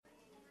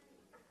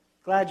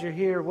Glad you're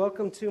here.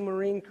 Welcome to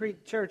Marine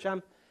Creek Church.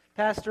 I'm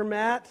Pastor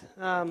Matt,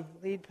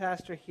 lead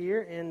pastor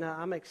here, and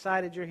I'm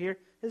excited you're here.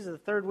 This is the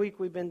third week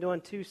we've been doing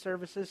 2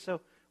 services,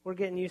 so we're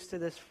getting used to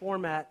this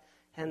format.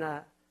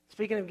 And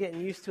speaking of getting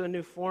used to a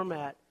new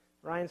format,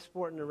 Ryan's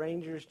sporting the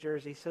Rangers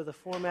jersey, so the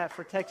format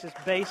for Texas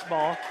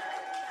baseball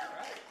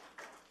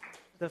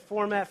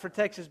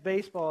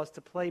is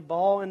to play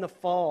ball in the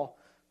fall.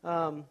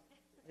 And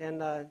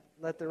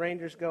let the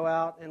Rangers go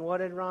out. And what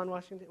did Ron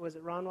Washington? Was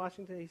it Ron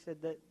Washington? He said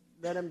that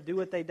let them do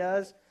what they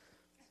does.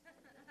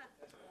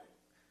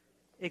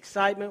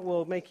 Excitement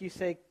will make you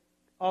say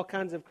all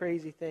kinds of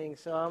crazy things.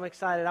 So I'm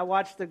excited. I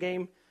watched the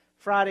game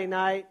Friday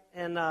night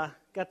and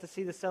got to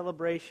see the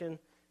celebration.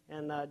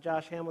 And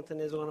Josh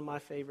Hamilton is one of my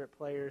favorite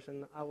players.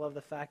 And I love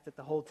the fact that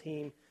the whole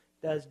team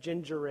does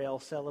ginger ale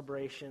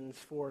celebrations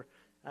for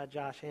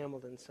Josh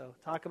Hamilton. So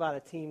talk about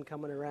a team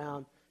coming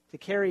around to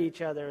carry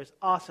each other is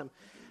awesome.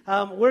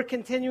 We're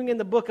continuing in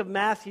the book of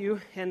Matthew,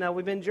 and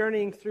we've been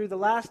journeying through the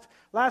last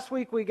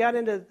week. We got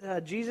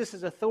into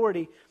Jesus'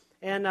 authority,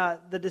 and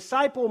the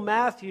disciple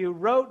Matthew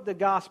wrote the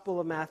Gospel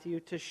of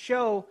Matthew to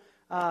show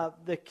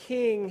the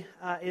King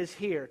is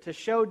here, to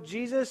show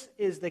Jesus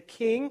is the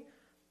King,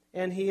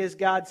 and he is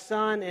God's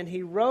Son. And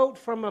he wrote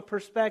from a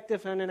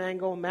perspective and an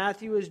angle.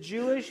 Matthew is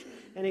Jewish,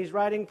 and he's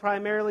writing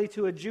primarily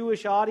to a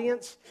Jewish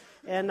audience.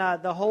 And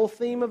the whole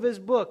theme of his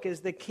book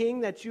is the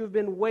King that you have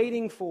been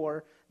waiting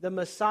for, the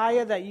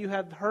Messiah that you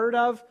have heard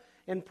of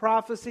in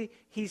prophecy.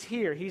 He's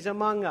here. He's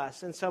among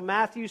us. And so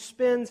Matthew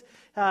spends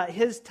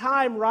his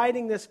time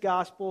writing this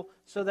gospel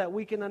so that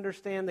we can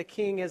understand the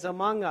King is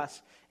among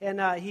us.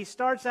 And he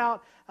starts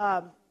out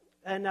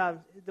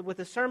with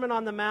the Sermon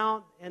on the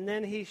Mount, and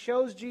then he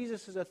shows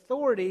Jesus'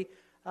 authority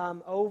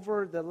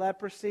over the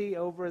leprosy,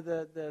 over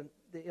the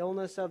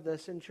illness of the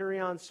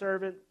centurion's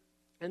servant,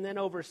 and then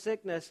over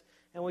sickness.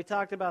 And we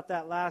talked about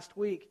that last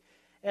week.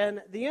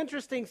 And the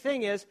interesting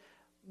thing is,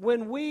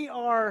 when we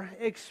are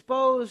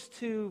exposed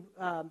to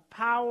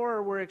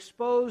power, we're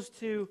exposed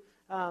to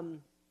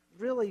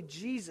really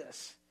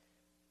Jesus,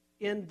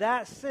 in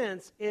that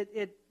sense,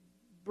 it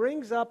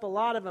brings up a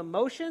lot of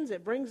emotions.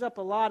 It brings up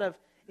a lot of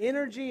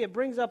energy. It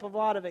brings up a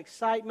lot of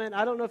excitement.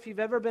 I don't know if you've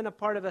ever been a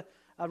part of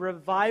a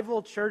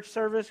revival church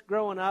service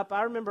growing up.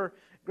 I remember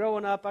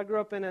growing up, I grew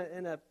up in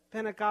a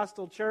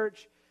Pentecostal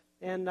church,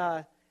 and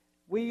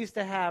we used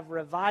to have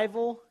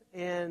revival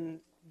and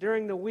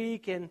during the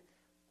week, and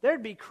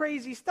there'd be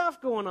crazy stuff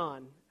going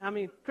on. I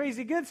mean,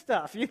 crazy good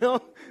stuff, you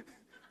know.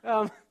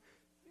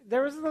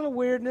 There was a little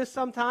weirdness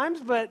sometimes,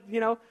 but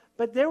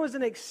there was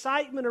an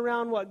excitement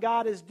around what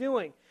God is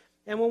doing.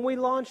 And when we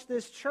launched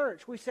this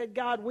church, we said,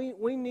 God,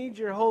 we need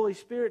your Holy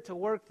Spirit to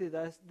work through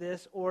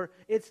this, or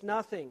it's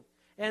nothing.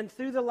 And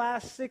through the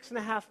last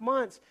 6.5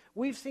 months,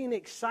 we've seen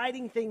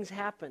exciting things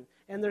happen.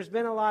 And there's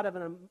been a lot of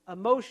an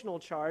emotional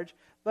charge,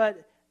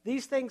 but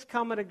these things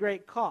come at a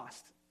great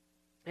cost.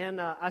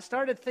 And I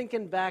started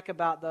thinking back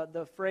about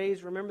the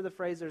phrase, remember the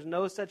phrase, there's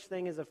no such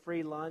thing as a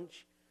free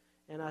lunch?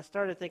 And I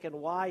started thinking,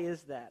 why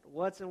is that?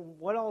 What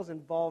all is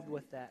involved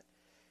with that?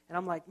 And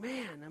I'm like,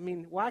 man, I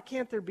mean, why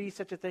can't there be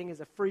such a thing as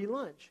a free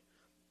lunch?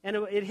 And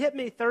it hit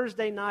me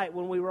Thursday night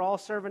when we were all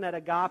serving at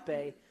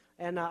Agape,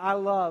 and I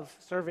love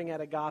serving at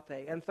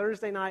Agape. And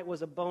Thursday night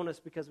was a bonus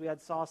because we had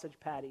sausage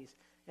patties.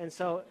 And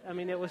so, I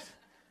mean,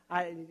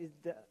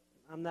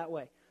 I'm that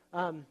way.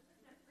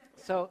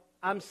 So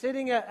I'm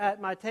sitting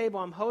at my table.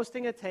 I'm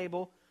hosting a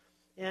table,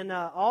 and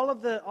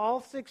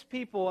all 6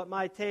 people at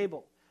my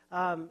table.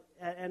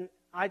 And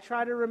I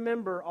try to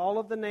remember all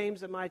of the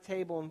names at my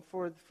table, and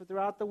for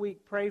throughout the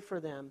week, pray for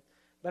them.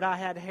 But I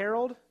had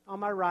Harold on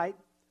my right,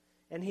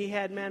 and he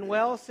had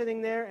Manuel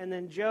sitting there, and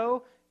then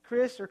Joe,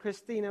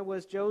 Christina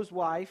was Joe's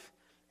wife,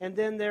 and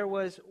then there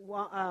was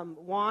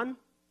Juan,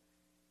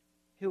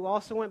 who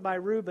also went by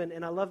Reuben,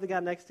 and I love the guy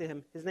next to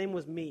him. His name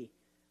was Me.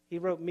 He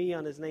wrote me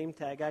on his name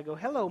tag. I go,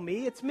 hello,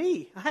 Me, it's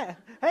me.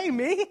 Hey,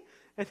 Me.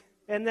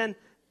 And then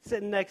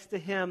sitting next to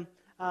him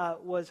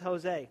was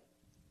Jose.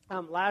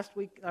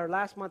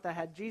 Last month I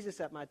had Jesus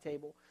at my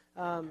table.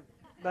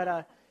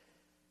 But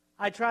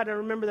I try to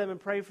remember them and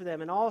pray for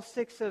them. And all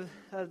 6 of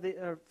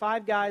the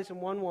 5 guys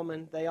and 1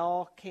 woman, they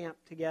all camp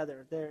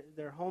together.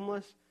 They're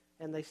homeless,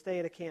 and they stay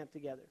at a camp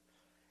together.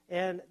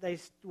 And they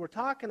were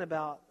talking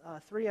about,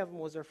 3 of them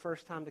was their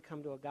first time to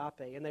come to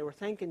Agape. And they were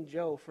thanking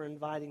Joe for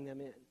inviting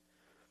them in.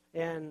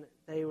 And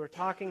they were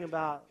talking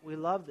about, we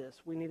love this.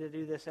 We need to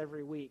do this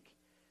every week.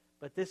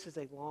 But this is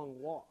a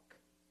long walk.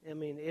 I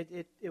mean,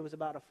 it was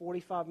about a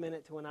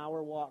 45-minute to an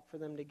hour walk for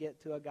them to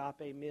get to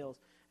Agape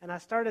Meals. And I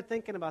started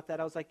thinking about that.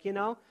 I was like,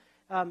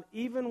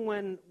 even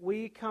when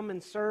we come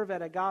and serve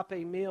at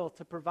Agape Meal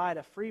to provide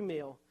a free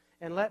meal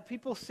and let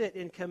people sit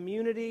in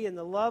community in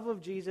the love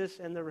of Jesus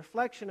and the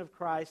reflection of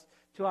Christ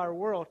to our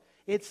world,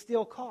 it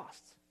still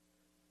costs.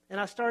 And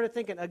I started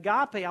thinking,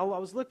 Agape, I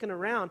was looking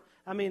around.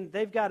 I mean,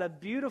 they've got a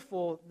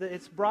beautiful,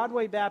 it's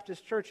Broadway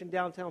Baptist Church in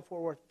downtown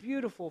Fort Worth,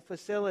 beautiful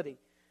facility.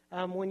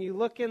 When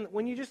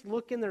you just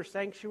look in their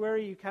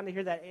sanctuary, you kind of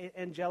hear that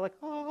angelic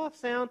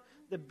sound.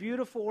 The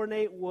beautiful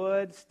ornate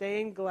wood,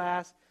 stained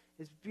glass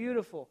is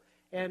beautiful.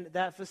 And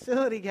that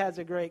facility has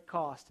a great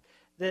cost.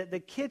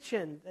 The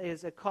kitchen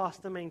is a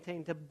cost to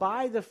maintain, to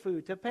buy the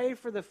food, to pay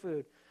for the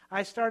food.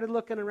 I started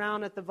looking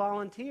around at the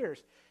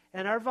volunteers.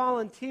 And our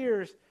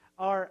volunteers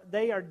are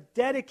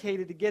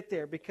dedicated to get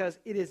there because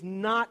it is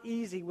not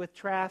easy with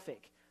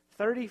traffic.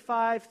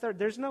 35, 30,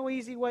 there's no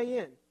easy way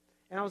in.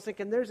 And I was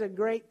thinking there's a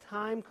great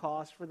time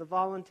cost for the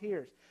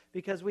volunteers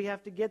because we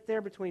have to get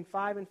there between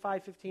 5 and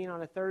 5:15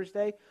 on a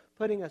Thursday,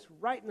 putting us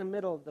right in the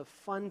middle of the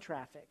fun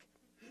traffic.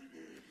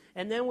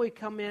 And then we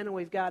come in and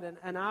we've got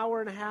an hour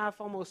and a half,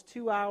 almost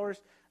 2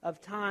 hours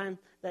of time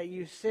that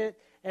you sit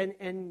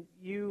and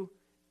you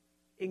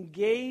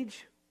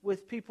engage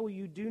with people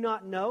you do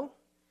not know.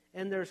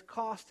 And there's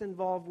cost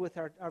involved with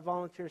our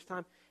volunteers'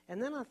 time.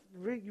 And then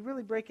you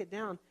really break it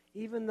down.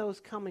 Even those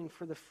coming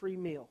for the free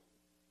meal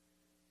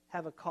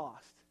have a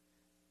cost.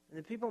 And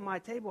the people at my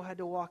table had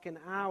to walk an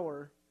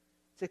hour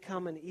to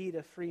come and eat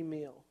a free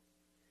meal.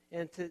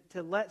 And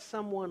to let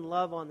someone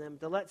love on them,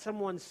 to let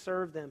someone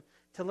serve them,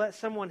 to let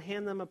someone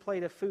hand them a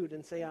plate of food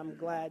and say, I'm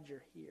glad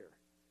you're here.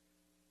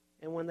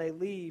 And when they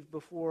leave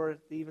before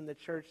even the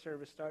church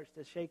service starts,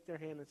 to shake their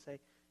hand and say,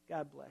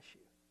 God bless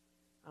you.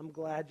 I'm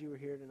glad you were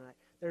here tonight.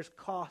 There's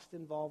cost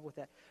involved with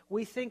that.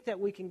 We think that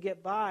we can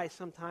get by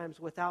sometimes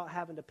without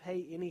having to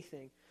pay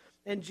anything.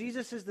 And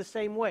Jesus is the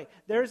same way.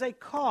 There's a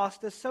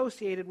cost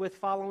associated with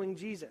following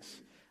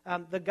Jesus.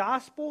 The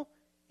gospel,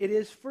 it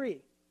is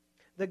free.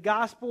 The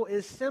gospel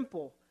is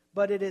simple,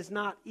 but it is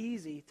not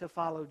easy to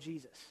follow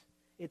Jesus.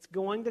 It's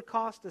going to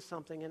cost us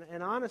something.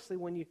 And honestly,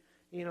 when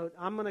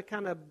I'm going to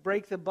kind of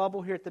break the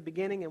bubble here at the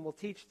beginning and we'll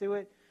teach through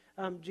it.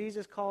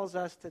 Jesus calls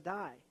us to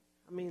die.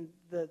 I mean,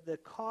 the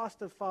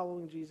cost of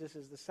following Jesus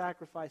is the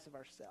sacrifice of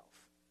ourself.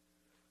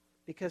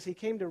 Because he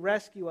came to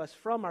rescue us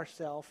from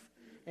ourself,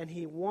 and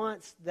he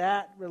wants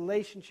that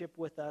relationship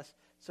with us.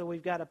 So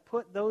we've got to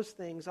put those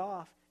things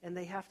off, and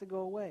they have to go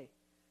away.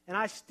 And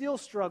I still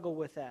struggle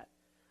with that.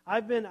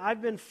 I've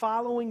been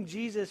following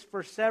Jesus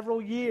for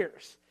several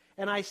years,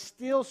 and I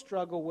still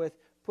struggle with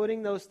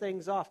putting those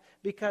things off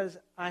because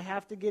I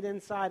have to get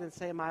inside and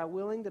say, am I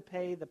willing to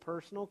pay the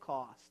personal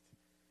cost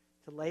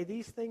to lay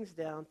these things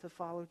down to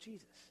follow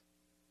Jesus?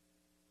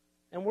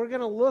 And we're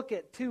going to look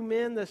at two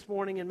men this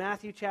morning in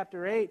Matthew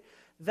chapter 8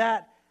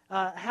 that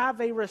have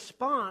a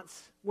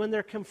response when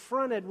they're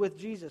confronted with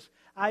Jesus.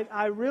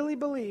 I really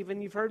believe,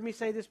 and you've heard me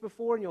say this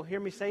before, and you'll hear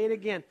me say it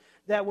again,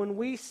 that when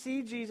we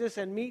see Jesus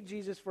and meet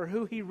Jesus for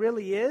who he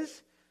really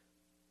is,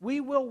 we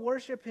will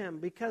worship him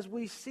because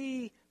we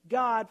see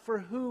God for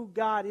who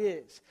God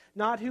is.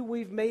 Not who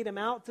we've made him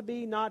out to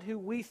be, not who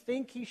we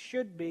think he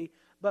should be,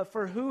 but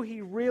for who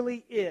he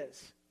really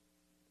is.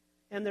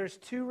 And there's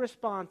two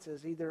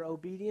responses, either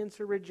obedience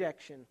or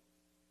rejection.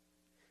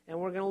 And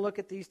we're going to look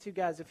at these two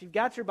guys. If you've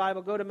got your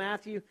Bible, go to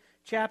Matthew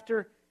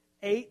chapter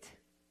 8.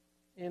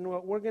 And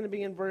we're going to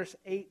be in verse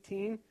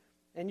 18.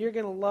 And you're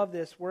going to love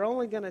this. We're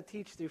only going to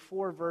teach through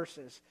 4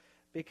 verses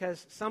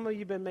because some of you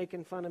have been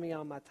making fun of me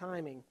on my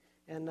timing.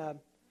 And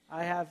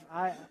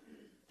I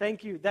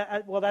thank you.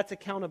 That's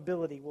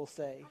accountability, we'll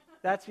say.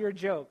 That's your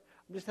joke.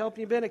 I'm just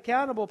helping you be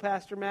accountable,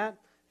 Pastor Matt.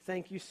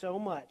 Thank you so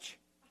much.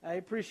 I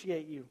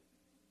appreciate you.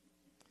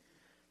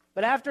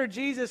 But after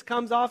Jesus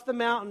comes off the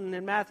mountain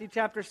in Matthew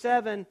chapter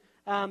 7,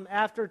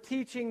 after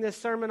teaching this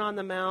Sermon on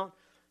the Mount,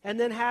 and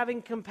then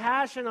having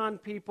compassion on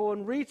people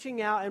and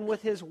reaching out and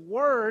with his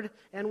word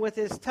and with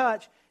his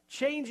touch,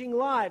 changing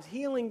lives,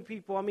 healing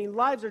people. I mean,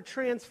 lives are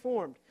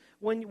transformed.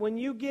 When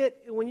you get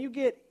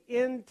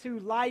into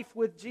life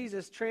with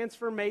Jesus,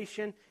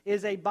 transformation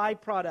is a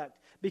byproduct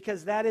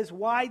because that is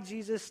why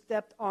Jesus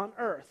stepped on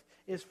earth,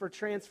 is for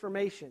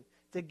transformation,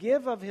 to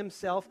give of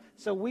himself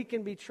so we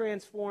can be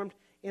transformed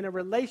in a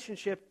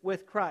relationship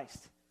with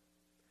Christ.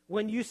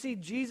 When you see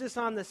Jesus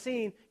on the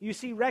scene, you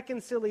see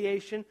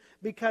reconciliation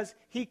because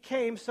he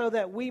came so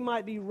that we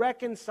might be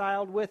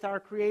reconciled with our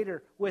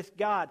Creator, with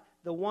God,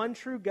 the one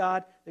true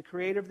God, the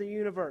Creator of the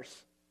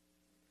universe.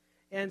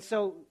 And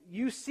so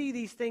you see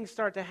these things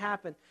start to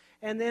happen.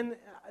 And then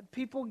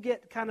people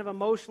get kind of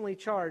emotionally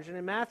charged. And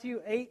in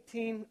Matthew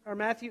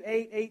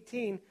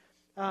 8:18,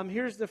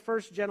 here's the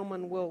first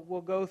gentleman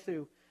we'll go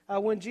through.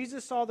 When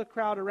Jesus saw the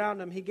crowd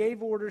around him, he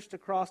gave orders to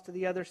cross to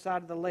the other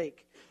side of the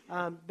lake.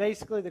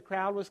 Basically, the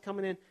crowd was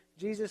coming in.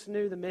 Jesus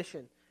knew the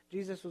mission.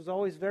 Jesus was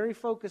always very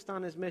focused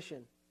on his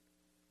mission.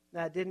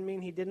 That didn't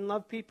mean he didn't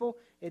love people.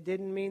 It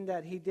didn't mean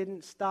that he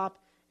didn't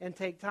stop and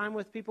take time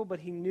with people, but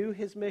he knew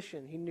his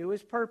mission. He knew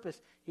his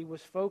purpose. He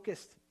was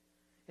focused.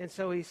 And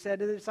so he said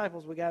to the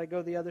disciples, we got to go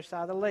to the other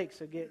side of the lake,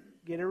 so get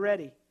it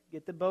ready.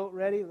 Get the boat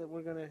ready, that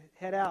we're going to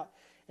head out.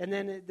 And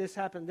then this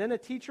happened. Then a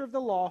teacher of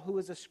the law, who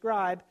was a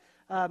scribe,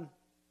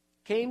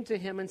 came to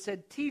him and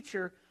said,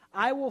 Teacher,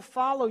 I will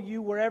follow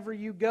you wherever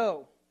you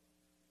go.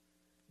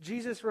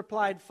 Jesus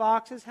replied,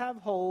 Foxes have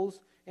holes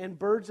and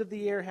birds of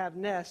the air have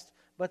nests,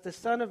 but the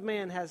Son of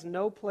Man has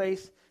no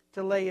place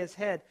to lay his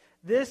head.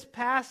 This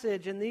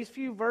passage and these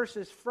few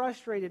verses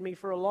frustrated me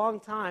for a long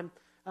time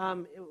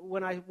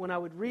when I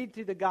would read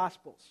through the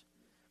Gospels.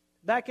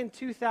 Back in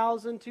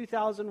 2000,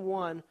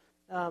 2001,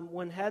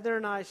 when Heather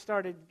and I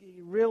started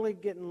really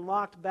getting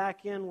locked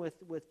back in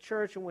with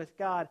church and with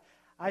God,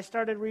 I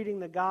started reading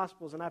the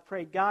Gospels, and I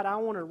prayed, God, I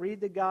want to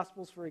read the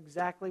Gospels for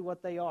exactly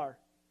what they are.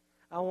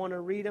 I want to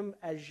read them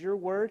as your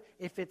word.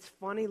 If it's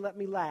funny, let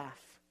me laugh.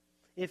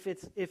 If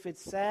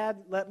it's sad,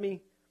 let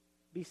me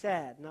be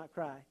sad, not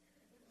cry.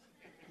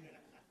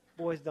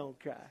 Boys don't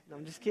cry. No,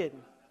 I'm just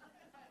kidding.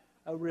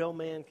 A real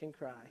man can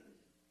cry.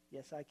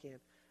 Yes, I can.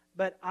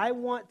 But I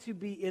want to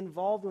be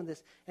involved in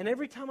this. And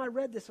every time I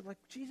read this, I'm like,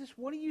 Jesus,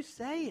 what are you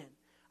saying?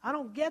 I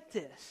don't get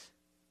this.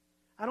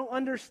 I don't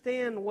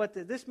understand what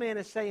this man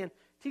is saying.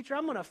 Teacher,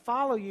 I'm going to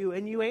follow you.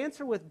 And you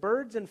answer with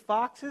birds and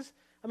foxes.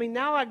 I mean,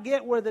 now I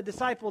get where the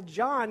disciple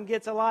John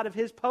gets a lot of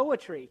his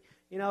poetry.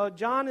 You know,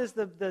 John is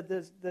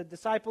the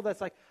disciple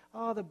that's like,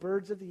 oh, the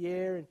birds of the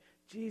air, and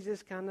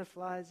Jesus kind of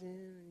flies in.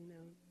 You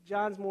know,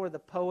 John's more the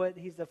poet.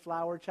 He's the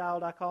flower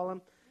child, I call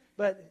him.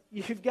 But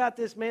you've got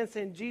this man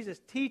saying, Jesus,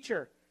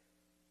 teacher,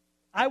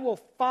 I will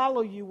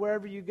follow you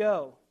wherever you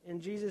go.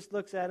 And Jesus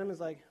looks at him and is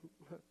like,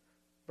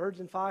 birds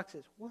and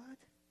foxes. What?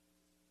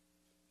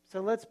 So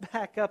let's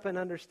back up and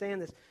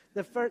understand this.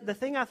 The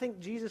thing I think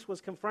Jesus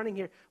was confronting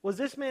here was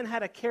this man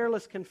had a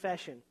careless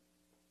confession.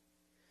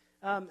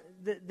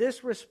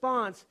 This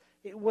response,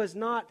 it was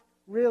not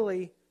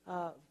really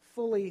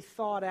fully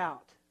thought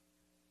out.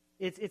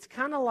 It's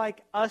kind of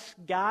like us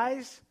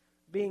guys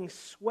being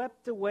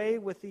swept away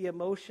with the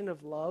emotion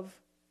of love.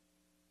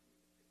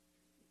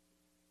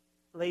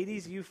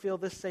 Ladies, you feel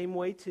the same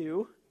way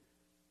too.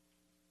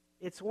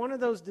 It's one of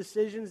those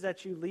decisions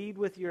that you lead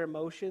with your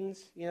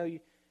emotions. You know,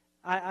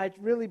 I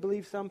really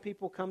believe some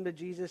people come to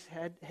Jesus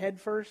head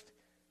first.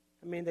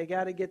 I mean, they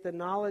got to get the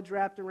knowledge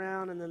wrapped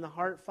around, and then the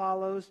heart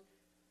follows.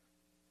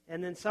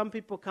 And then some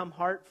people come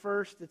heart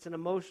first. It's an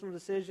emotional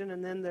decision,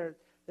 and then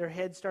their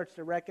head starts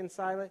to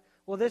reconcile it.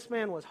 Well, this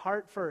man was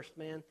heart first,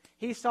 man.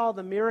 He saw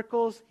the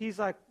miracles. He's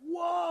like,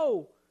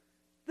 whoa,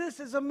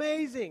 this is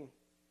amazing.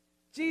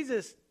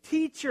 Jesus,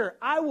 teacher,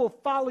 I will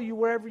follow you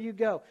wherever you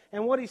go.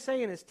 And what he's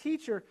saying is,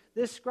 teacher,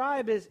 this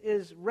scribe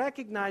is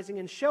recognizing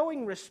and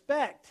showing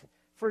respect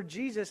for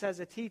Jesus as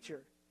a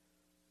teacher.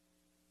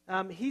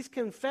 He's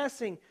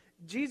confessing,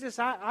 Jesus,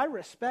 I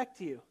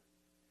respect you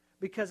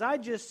because I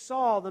just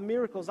saw the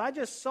miracles. I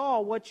just saw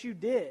what you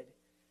did.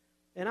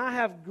 And I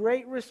have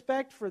great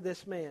respect for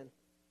this man.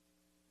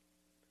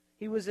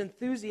 He was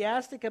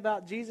enthusiastic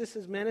about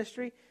Jesus'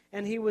 ministry,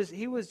 and he was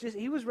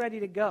ready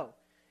to go.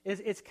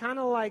 It's kind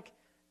of like,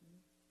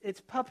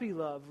 it's puppy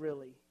love,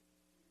 really.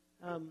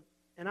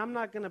 And I'm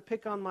not going to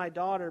pick on my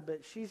daughter,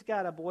 but she's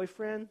got a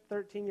boyfriend,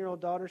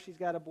 13-year-old daughter. She's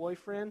got a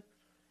boyfriend.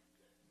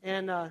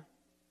 And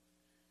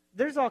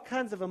there's all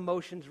kinds of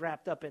emotions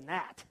wrapped up in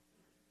that.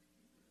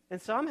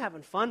 And so I'm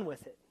having fun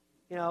with it.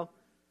 You know,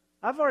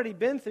 I've already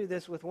been through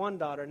this with one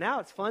daughter. Now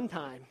it's fun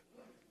time.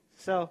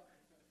 So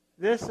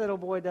this little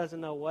boy doesn't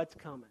know what's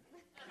coming.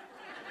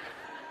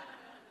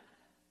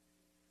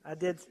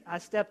 I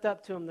stepped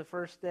up to him the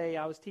first day.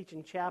 I was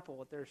teaching chapel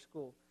at their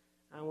school.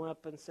 I went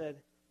up and said,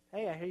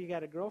 hey, I hear you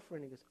got a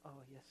girlfriend. He goes, oh,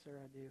 yes, sir,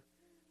 I do.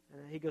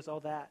 And he goes, oh,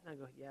 that. And I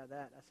go, yeah,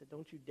 that. I said,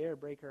 don't you dare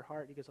break her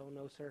heart. He goes, oh,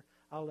 no, sir,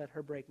 I'll let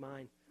her break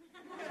mine.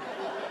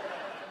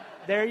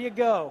 There you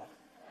go.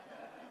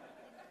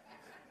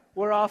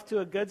 We're off to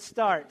a good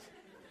start.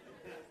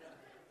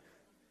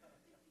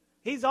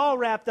 He's all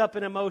wrapped up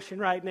in emotion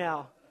right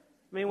now.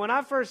 I mean, when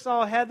I first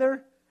saw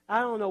Heather,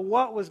 I don't know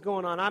what was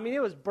going on. I mean,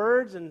 it was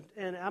birds and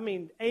I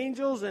mean,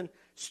 angels and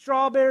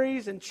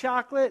strawberries and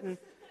chocolate.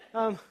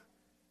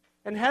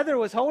 And Heather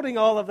was holding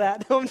all of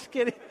that. No, I'm just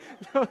kidding.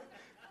 No.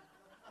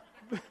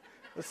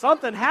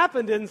 Something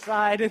happened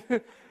inside.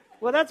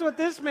 Well, that's what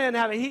this man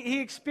had. He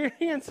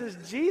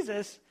experiences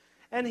Jesus,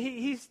 and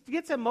he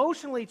gets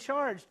emotionally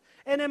charged.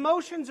 And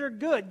emotions are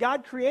good.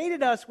 God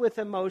created us with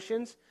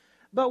emotions,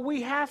 but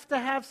we have to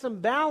have some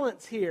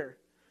balance here.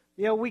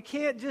 You know, we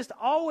can't just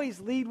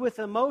always lead with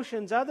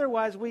emotions.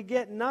 Otherwise, we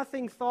get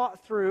nothing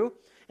thought through,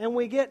 and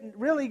we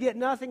really get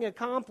nothing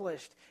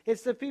accomplished.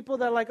 It's the people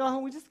that are like, oh,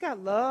 we just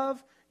got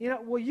love. You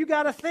know, well, you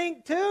got to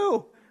think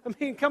too. I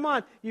mean, come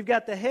on. You've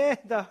got the head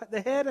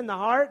and the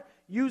heart.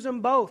 Use them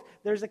both.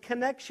 There's a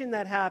connection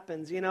that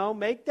happens, you know.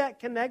 Make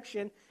that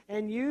connection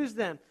and use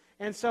them.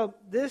 And so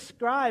this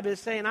scribe is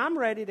saying, I'm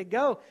ready to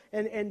go.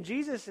 And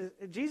Jesus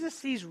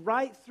sees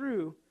right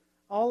through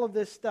all of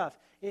this stuff.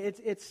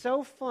 It's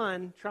so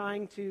fun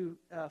trying to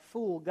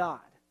fool God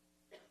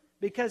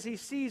because he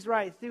sees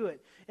right through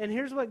it. And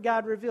here's what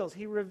God reveals.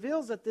 He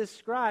reveals that this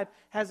scribe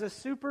has a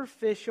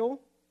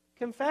superficial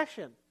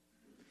confession.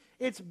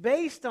 It's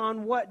based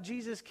on what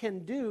Jesus can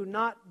do,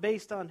 not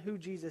based on who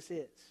Jesus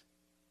is.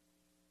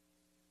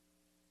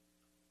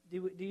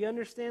 Do you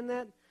understand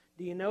that?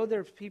 Do you know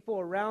there's people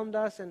around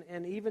us,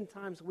 and even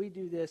times we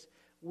do this,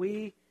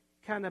 we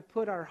kind of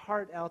put our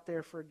heart out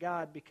there for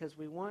God because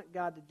we want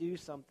God to do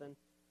something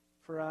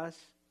for us,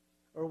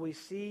 or we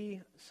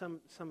see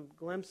some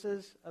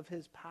glimpses of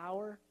his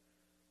power,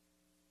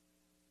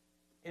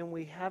 and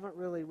we haven't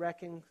really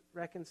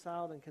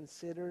reconciled and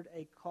considered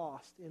a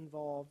cost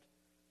involved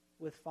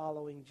with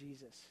following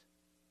Jesus.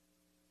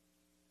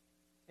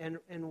 And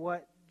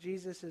what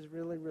Jesus is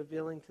really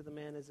revealing to the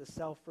man is a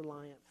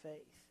self-reliant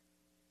faith.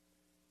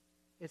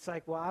 It's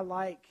like, well, I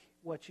like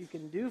what you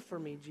can do for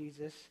me,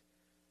 Jesus,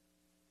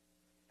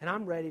 and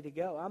I'm ready to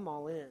go. I'm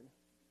all in.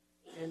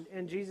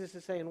 And Jesus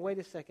is saying, wait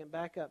a second,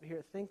 back up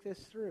here. Think this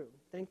through.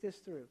 Think this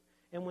through.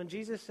 And when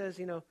Jesus says,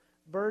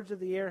 birds of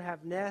the air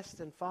have nests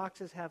and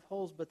foxes have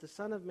holes, but the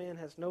Son of Man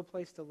has no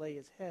place to lay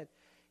his head,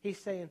 he's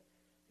saying,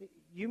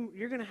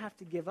 you're going to have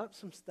to give up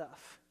some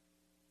stuff.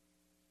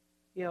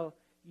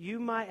 You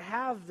might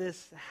have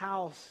this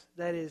house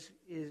that is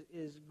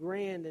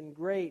grand and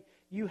great.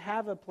 You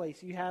have a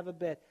place. You have a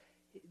bed.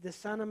 The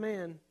Son of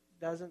Man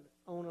doesn't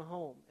own a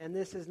home. And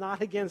this is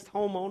not against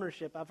home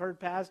ownership. I've heard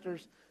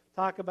pastors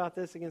talk about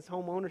this against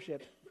home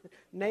ownership.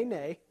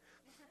 Nay.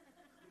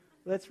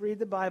 Let's read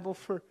the Bible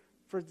for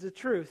the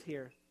truth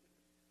here.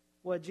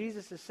 What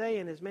Jesus is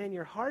saying is, man,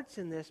 your heart's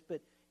in this,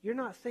 but you're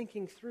not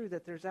thinking through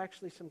that there's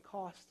actually some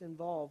cost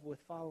involved with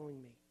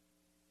following me.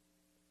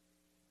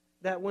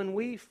 That when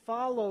we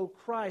follow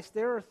Christ,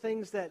 there are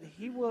things that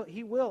He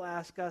will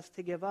ask us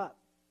to give up.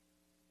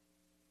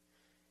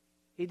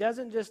 He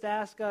doesn't just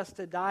ask us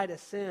to die to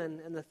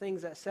sin and the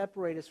things that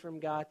separate us from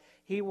God.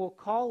 He will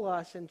call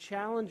us and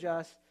challenge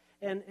us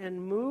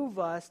and move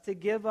us to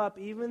give up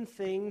even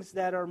things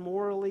that are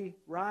morally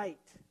right.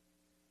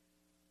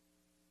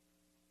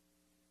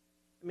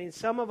 I mean,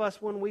 some of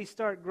us, when we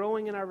start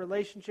growing in our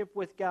relationship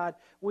with God,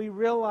 we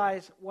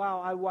realize, wow,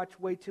 I watch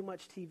way too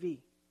much TV.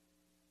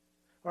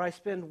 Or I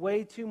spend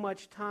way too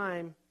much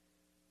time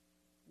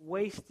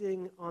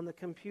wasting on the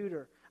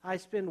computer. I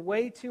spend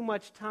way too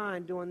much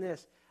time doing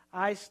this.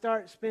 I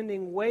start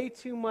spending way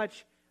too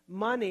much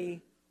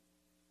money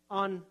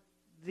on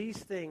these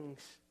things.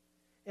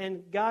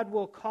 And God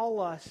will call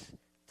us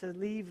to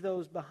leave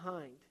those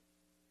behind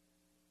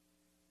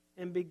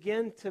and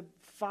begin to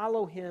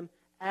follow Him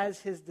as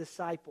His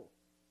disciple.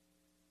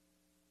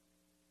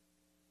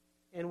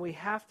 And we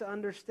have to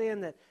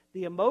understand that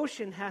the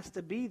emotion has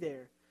to be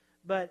there,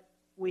 but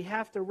we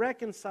have to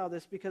reconcile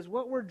this, because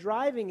what we're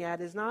driving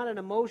at is not an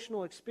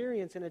emotional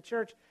experience in a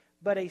church,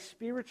 but a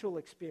spiritual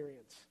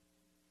experience.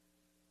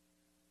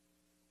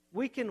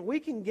 We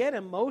can get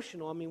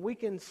emotional. I mean, we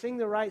can sing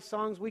the right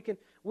songs. We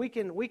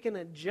can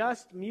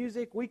adjust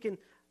music. We can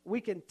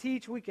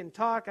teach. We can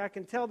talk. I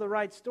can tell the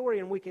right story,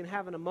 and we can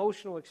have an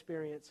emotional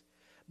experience.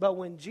 But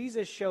when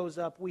Jesus shows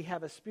up, we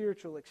have a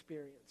spiritual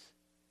experience.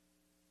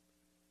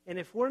 And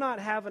if we're not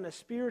having a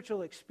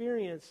spiritual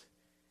experience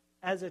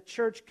as a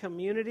church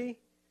community,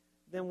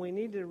 then we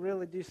need to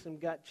really do some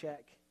gut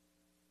check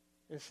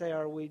and say,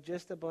 are we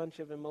just a bunch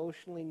of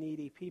emotionally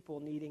needy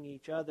people needing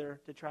each other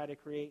to try to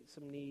create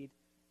some need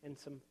and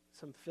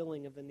some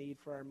filling of the need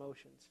for our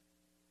emotions?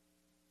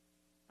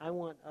 I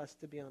want us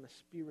to be on a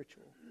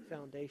spiritual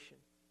foundation.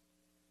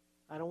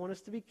 I don't want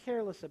us to be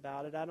careless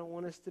about it. I don't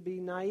want us to be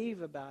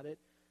naive about it.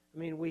 I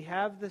mean, we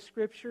have the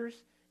Scriptures,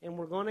 and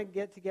we're going to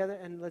get together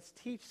and let's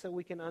teach so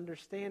we can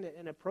understand it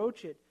and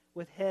approach it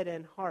with head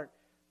and heart.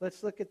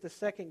 Let's look at the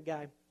second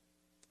guy.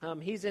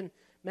 He's in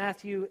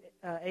Matthew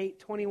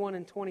 8:21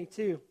 and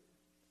 22.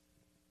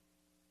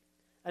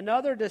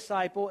 Another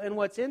disciple, and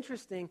what's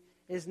interesting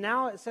is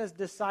now it says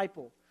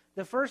disciple.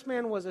 The first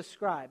man was a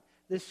scribe.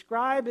 The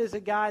scribe is a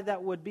guy that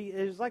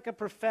it was like a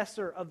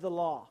professor of the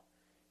law.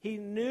 He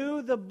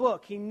knew the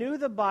book. He knew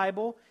the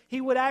Bible.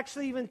 He would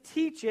actually even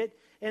teach it.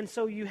 And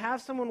so you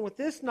have someone with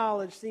this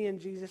knowledge seeing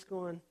Jesus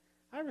going,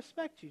 I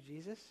respect you,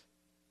 Jesus.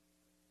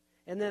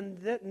 And then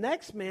the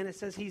next man, it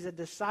says he's a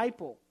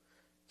disciple.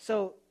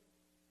 So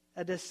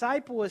a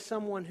disciple is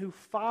someone who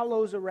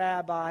follows a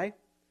rabbi,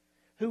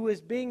 who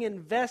is being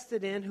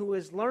invested in, who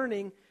is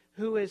learning,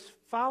 who is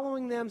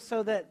following them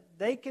so that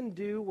they can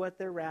do what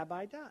their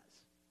rabbi does.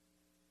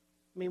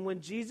 I mean,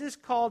 when Jesus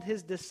called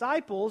his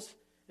disciples,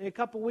 in a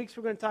couple weeks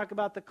we're going to talk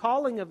about the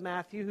calling of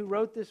Matthew, who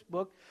wrote this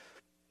book.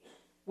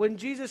 When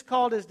Jesus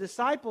called his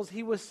disciples,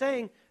 he was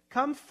saying,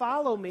 come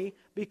follow me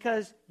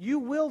because you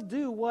will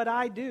do what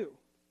I do.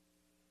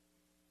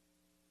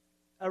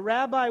 A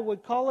rabbi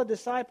would call a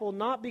disciple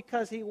not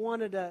because he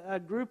wanted a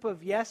group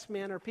of yes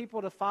men or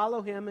people to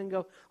follow him and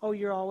go, oh,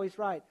 you're always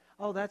right.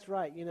 Oh, that's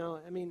right.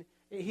 I mean,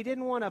 he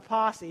didn't want a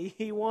posse.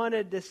 He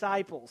wanted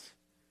disciples.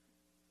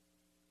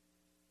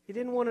 He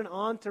didn't want an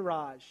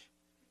entourage.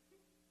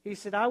 He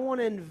said, I want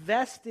to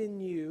invest in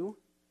you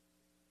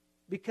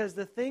because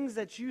the things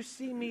that you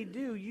see me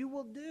do, you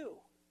will do.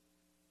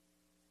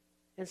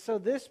 And so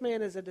this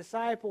man is a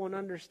disciple and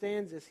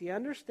understands this. He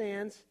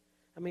understands,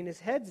 his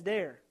head's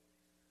there.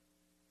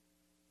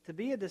 To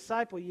be a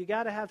disciple, you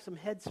got to have some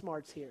head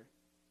smarts here.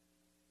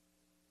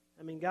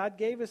 God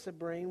gave us a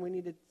brain. We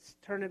need to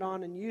turn it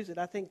on and use it.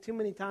 I think too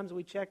many times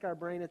we check our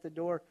brain at the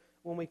door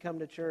when we come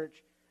to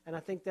church, and I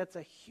think that's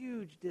a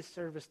huge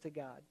disservice to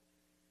God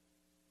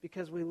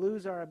because we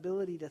lose our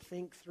ability to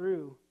think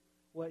through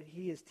what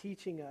He is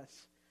teaching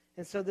us.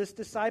 And so this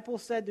disciple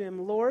said to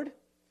him, Lord,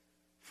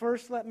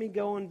 first let me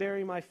go and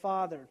bury my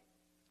father.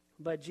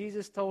 But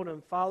Jesus told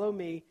him, follow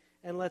me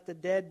and let the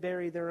dead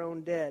bury their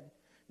own dead.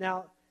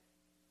 Now,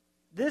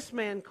 this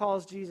man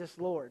calls Jesus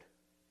Lord.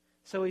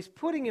 So he's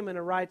putting him in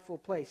a rightful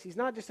place. He's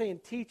not just saying,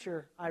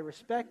 teacher, I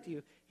respect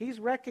you. He's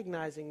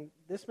recognizing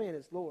this man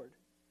is Lord.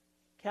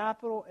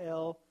 Capital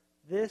L,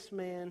 this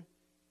man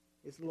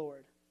is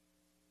Lord.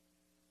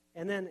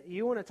 And then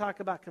you want to talk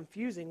about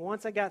confusing.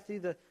 Once I got through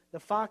the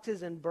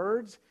foxes and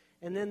birds,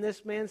 and then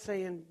this man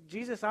saying,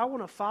 Jesus, I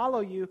want to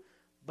follow you,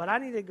 but I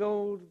need to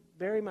go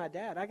bury my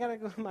dad. I got to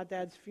go to my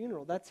dad's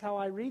funeral. That's how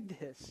I read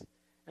this.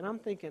 And I'm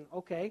thinking,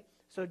 okay,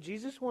 so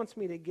Jesus wants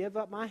me to give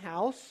up my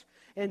house,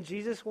 and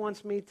Jesus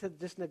wants me to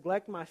just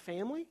neglect my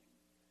family?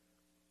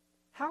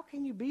 How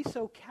can you be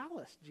so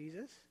callous,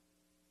 Jesus?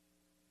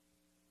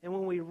 And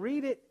when we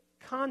read it,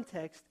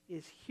 context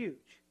is huge.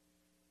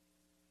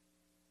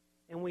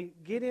 And we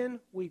get in,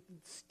 we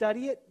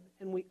study it,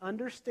 and we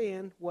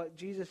understand what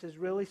Jesus is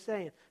really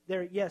saying.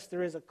 Yes,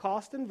 there is a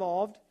cost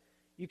involved.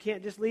 You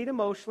can't just lead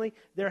emotionally.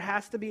 There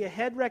has to be a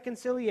head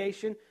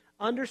reconciliation.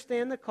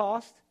 Understand the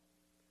cost,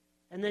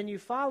 and then you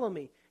follow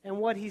me. And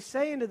what he's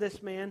saying to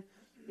this man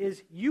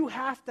is you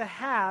have to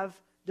have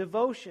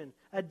devotion.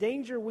 A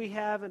danger we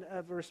have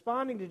of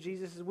responding to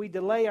Jesus is we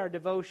delay our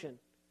devotion.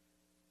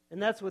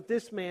 And that's what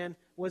this man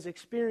was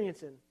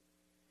experiencing.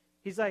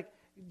 He's like,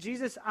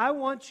 Jesus, I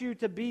want you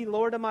to be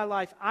Lord of my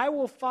life. I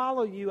will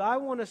follow you. I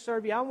want to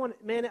serve you.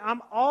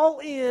 I'm all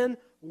in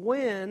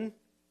when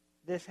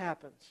this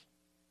happens.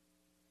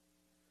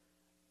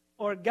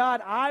 Or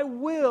God, I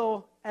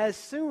will as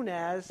soon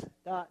as ...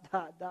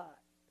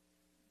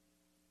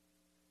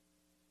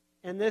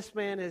 And this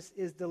man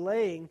is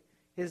delaying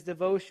his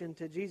devotion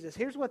to Jesus.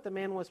 Here's what the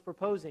man was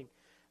proposing.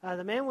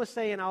 The man was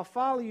saying, I'll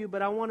follow you,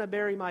 but I want to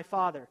bury my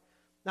father.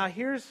 Now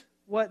here's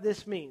what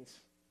this means.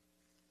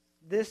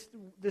 This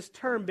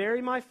term,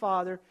 bury my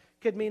father,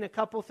 could mean a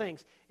couple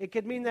things. It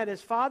could mean that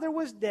his father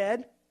was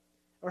dead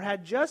or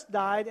had just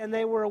died, and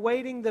they were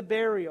awaiting the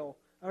burial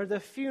or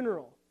the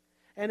funeral.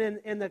 And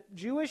in the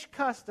Jewish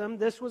custom,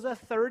 this was a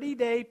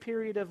 30-day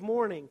period of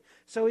mourning.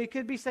 So he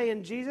could be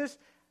saying, Jesus,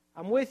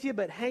 I'm with you,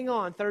 but hang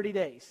on 30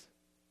 days.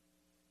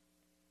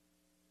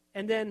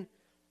 And then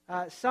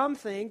some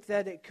think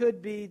that it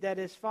could be that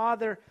his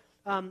father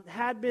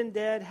had been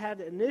dead, had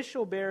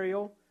initial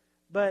burial,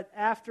 but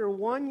after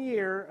 1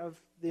 year of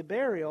the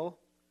burial,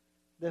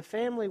 the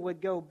family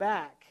would go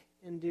back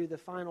and do the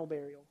final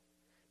burial.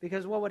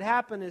 Because what would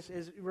happen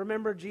is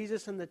remember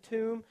Jesus in the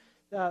tomb?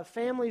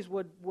 Families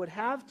would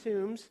have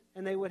tombs,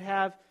 and they would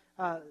have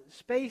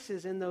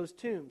spaces in those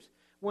tombs.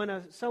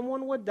 When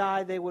someone would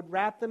die, they would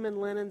wrap them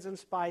in linens and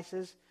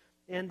spices,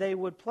 and they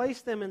would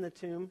place them in the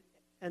tomb,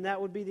 and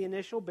that would be the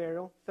initial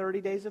burial,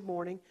 30 days of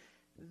mourning.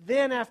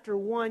 Then after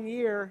 1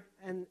 year,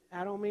 and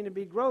I don't mean to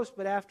be gross,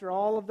 but after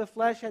all of the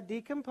flesh had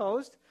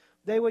decomposed,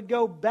 they would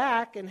go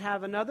back and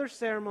have another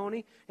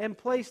ceremony and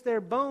place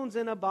their bones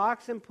in a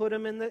box and put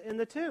them in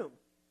the tomb.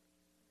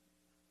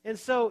 And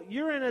so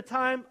you're in a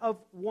time of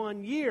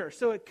 1 year.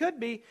 So it could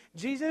be,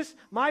 Jesus,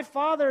 my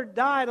father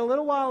died a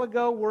little while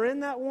ago. We're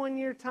in that 1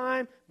 year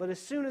time, but as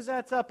soon as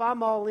that's up,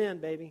 I'm all in,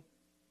 baby.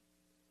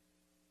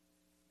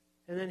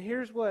 And then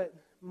here's what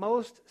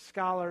most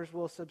scholars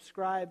will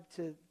subscribe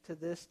to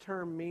this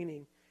term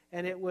meaning.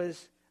 And it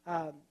was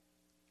a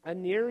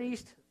Near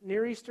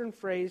Eastern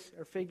phrase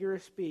or figure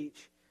of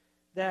speech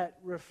that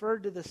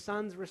referred to the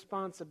son's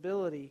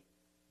responsibility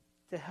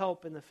to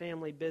help in the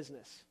family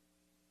business.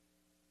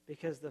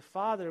 Because the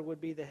father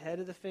would be the head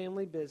of the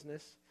family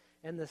business,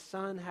 and the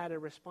son had a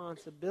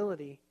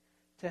responsibility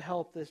to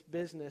help this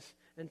business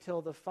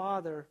until the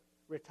father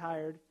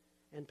retired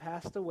and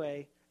passed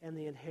away, and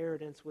the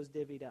inheritance was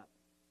divvied up.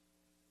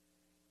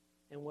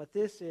 And what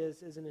this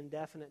is an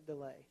indefinite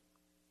delay.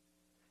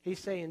 He's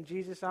saying,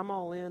 Jesus, I'm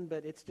all in,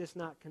 but it's just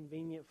not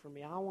convenient for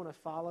me. I want to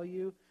follow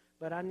you,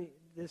 but I need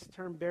this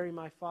term, bury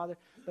my father,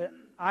 but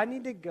I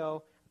need to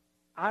go.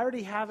 I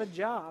already have a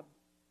job.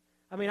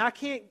 I mean,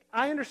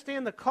 I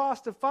understand the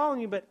cost of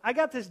following you, but I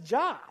got this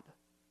job.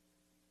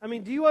 I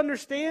mean, do you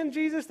understand,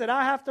 Jesus, that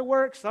I have to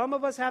work? Some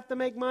of us have to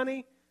make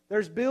money.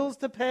 There's bills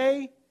to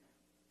pay,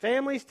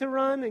 families to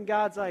run, and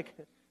God's like,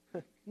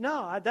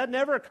 no, that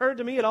never occurred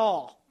to me at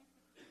all.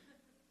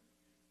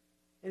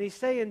 And he's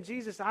saying,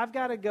 Jesus, I've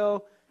got to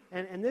go,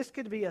 and this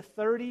could be a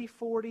 30,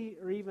 40,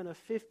 or even a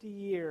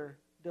 50-year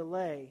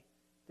delay,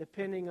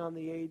 depending on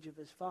the age of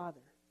his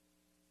father.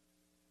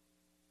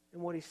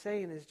 And what he's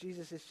saying is,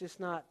 Jesus, it's just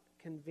not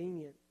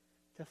convenient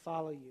to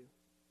follow you.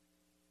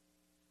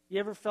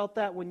 You ever felt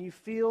that when you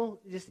feel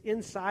just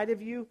inside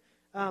of you,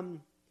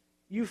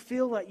 you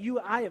feel like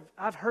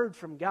I've heard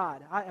from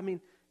God. I mean,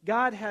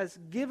 God has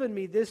given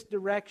me this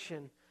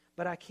direction,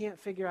 but I can't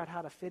figure out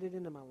how to fit it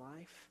into my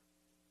life.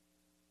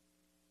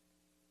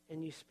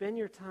 And you spend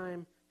your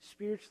time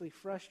spiritually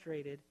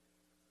frustrated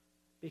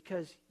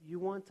because you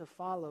want to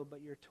follow,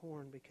 but you're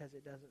torn because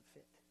it doesn't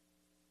fit.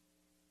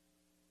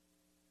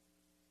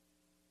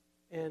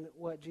 And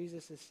what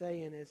Jesus is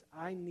saying is,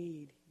 I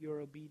need your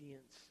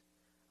obedience.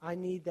 I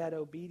need that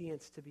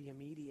obedience to be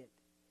immediate.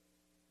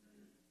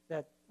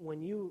 That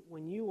when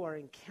you are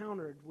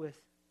encountered with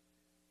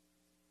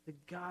the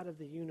God of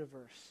the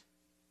universe,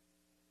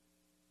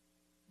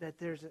 that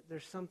there's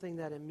something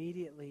that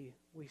immediately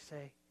we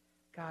say,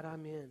 God,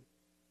 I'm in.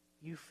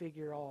 you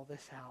figure all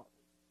this out.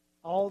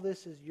 All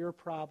this is your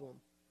problem.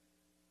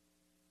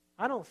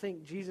 I don't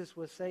think Jesus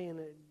was saying,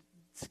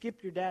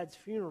 skip your dad's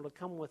funeral to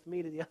come with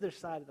me to the other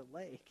side of the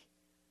lake.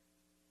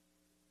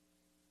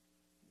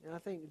 And I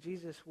think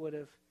Jesus would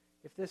have,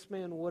 if this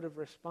man would have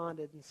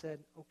responded and said,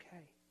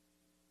 okay,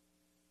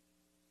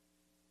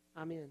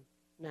 I'm in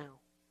now,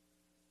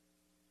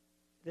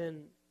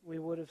 then we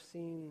would have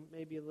seen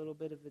maybe a little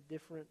bit of a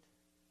different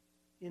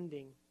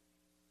ending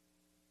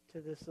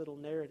to this little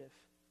narrative.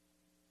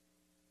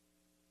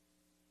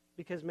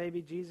 Because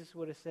maybe Jesus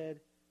would have said,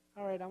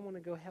 all right, I want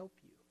to go help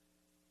you.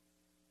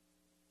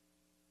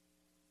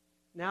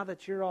 Now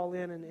that you're all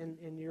in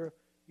and you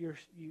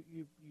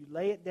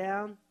lay it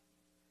down,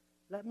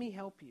 let me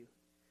help you.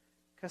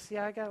 Because see,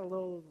 I've got a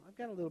little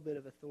bit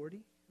of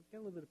authority. I've got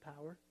a little bit of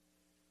power.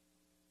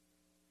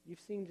 You've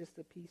seen just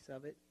a piece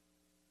of it.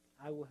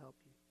 I will help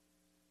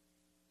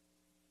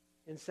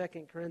you. In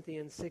 2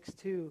 Corinthians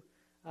 6:2,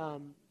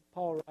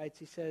 Paul writes,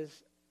 he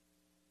says,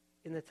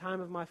 in the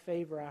time of my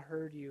favor I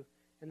heard you,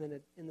 and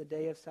then in the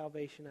day of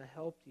salvation I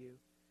helped you.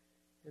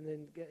 And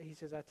then he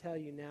says, I tell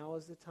you, now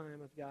is the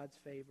time of God's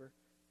favor.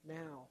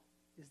 Now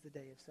is the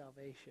day of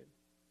salvation.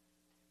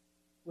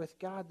 With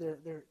God,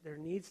 there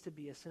needs to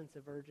be a sense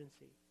of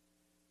urgency.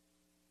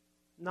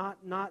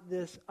 Not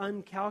this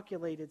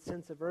uncalculated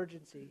sense of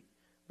urgency,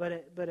 but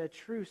a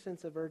true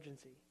sense of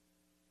urgency.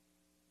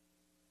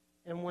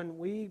 And when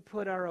we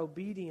put our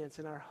obedience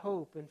and our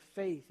hope and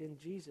faith in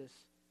Jesus,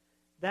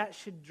 that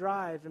should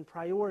drive and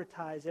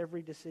prioritize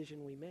every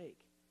decision we make.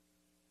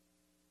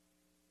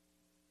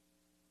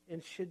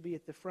 And should be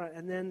at the front.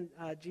 And then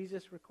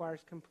Jesus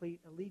requires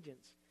complete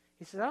allegiance.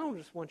 He says, I don't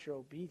just want your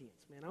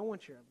obedience, man. I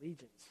want your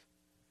allegiance.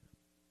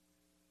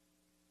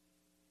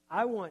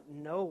 I want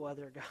no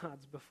other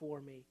gods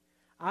before me.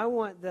 I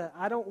will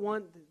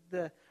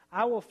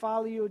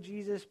follow you,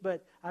 Jesus,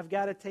 but I've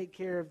got to take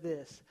care of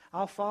this.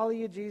 I'll follow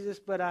you, Jesus,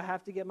 but I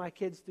have to get my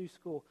kids through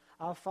school.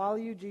 I'll follow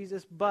you,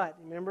 Jesus, but,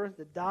 remember,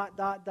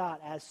 the ...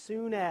 as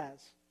soon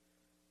as.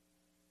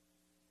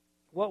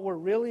 What we're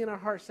really in our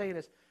heart saying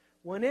is,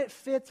 when it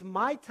fits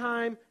my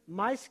time,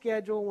 my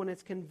schedule, when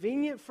it's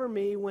convenient for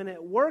me, when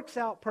it works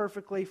out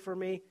perfectly for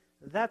me,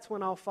 that's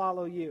when I'll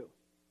follow you.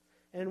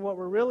 And what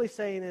we're really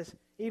saying is,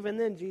 even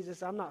then,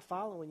 Jesus, I'm not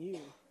following you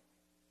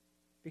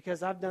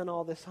because I've done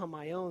all this on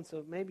my own,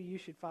 so maybe you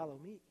should follow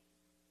me.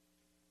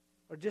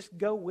 Or just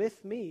go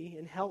with me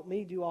and help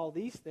me do all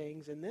these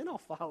things, and then I'll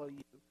follow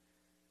you.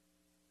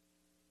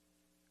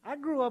 I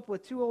grew up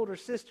with 2 older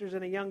sisters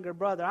and a younger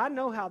brother. I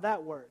know how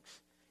that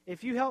works.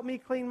 If you help me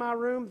clean my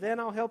room, then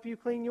I'll help you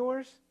clean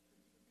yours?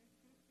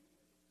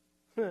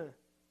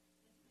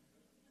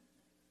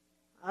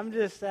 I'm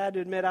just sad to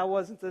admit I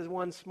wasn't the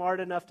one smart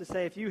enough to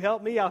say, if you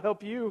help me, I'll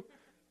help you.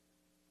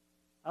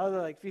 I was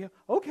like,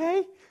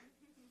 okay.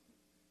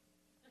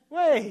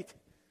 Wait.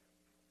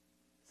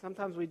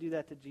 Sometimes we do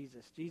that to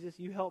Jesus. Jesus,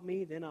 you help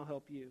me, then I'll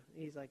help you.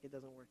 And he's like, it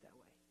doesn't work that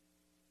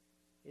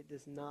way. It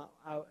does not.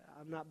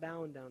 I'm not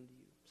bound down to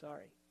you.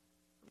 Sorry.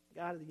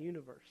 God of the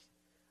universe,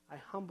 I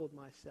humbled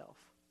myself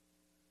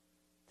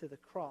to the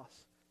cross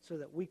so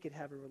that we could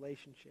have a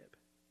relationship.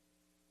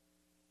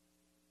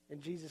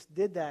 And Jesus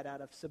did that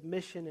out of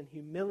submission and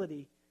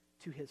humility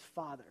to his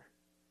Father,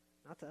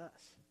 not to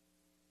us.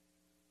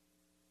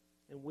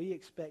 And we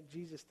expect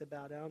Jesus to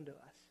bow down to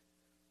us.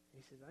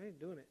 And he says, I ain't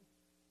doing it.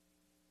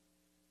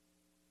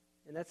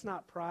 And that's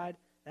not pride,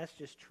 that's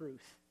just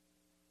truth.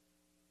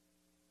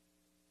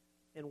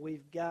 And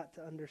we've got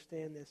to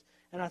understand this.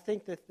 And I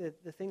think that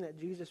the thing that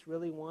Jesus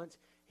really wants,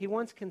 he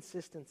wants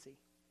consistency.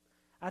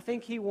 I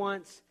think he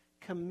wants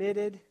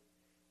committed,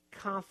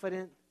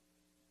 confident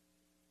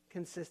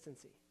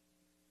consistency.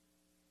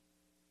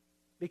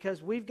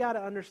 Because we've got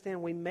to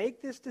understand, we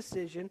make this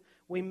decision,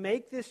 we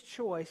make this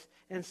choice,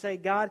 and say,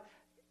 God,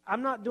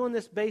 I'm not doing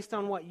this based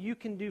on what you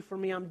can do for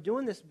me. I'm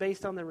doing this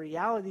based on the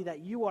reality that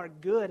you are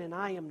good and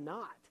I am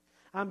not.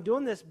 I'm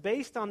doing this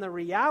based on the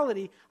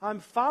reality, I'm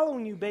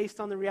following you based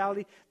on the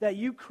reality that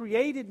you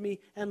created me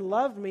and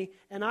loved me,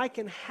 and I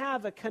can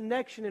have a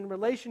connection and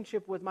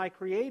relationship with my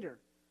Creator.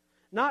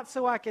 Not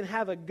so I can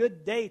have a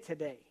good day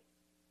today.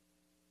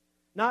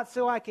 Not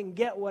so I can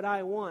get what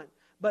I want,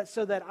 but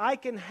so that I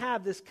can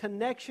have this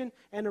connection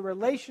and a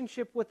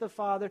relationship with the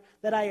Father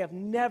that I have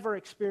never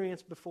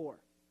experienced before.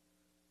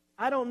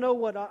 I don't know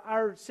what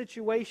our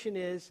situation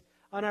is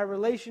on our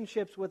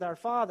relationships with our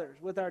fathers,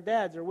 with our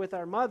dads, or with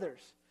our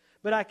mothers.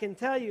 But I can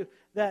tell you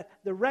that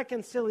the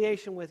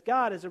reconciliation with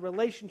God is a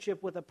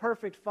relationship with a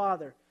perfect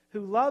Father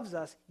who loves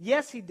us.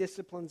 Yes, he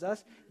disciplines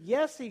us.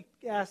 Yes, he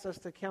asks us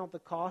to count the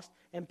cost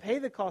and pay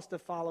the cost to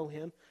follow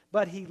him.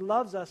 But he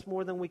loves us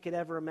more than we could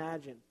ever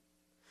imagine.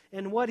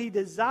 And what he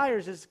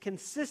desires is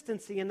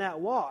consistency in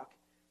that walk.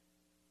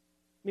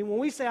 I mean, when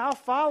we say, I'll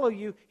follow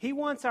you, he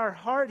wants our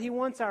heart, he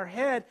wants our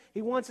head,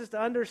 he wants us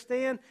to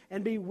understand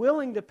and be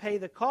willing to pay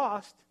the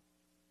cost.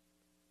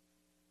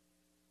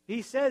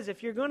 He says,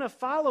 if you're going to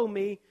follow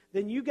me,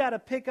 then you got to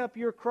pick up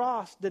your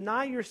cross,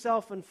 deny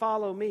yourself, and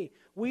follow me.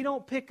 We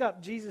don't pick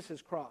up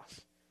Jesus'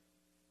 cross.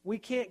 We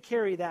can't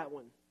carry that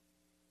one.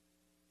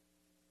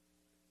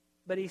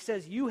 But he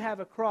says you have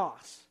a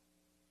cross.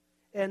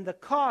 And the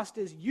cost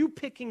is you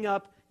picking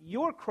up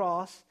your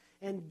cross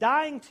and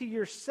dying to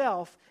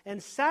yourself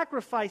and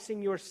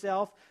sacrificing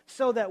yourself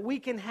so that we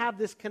can have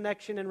this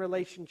connection and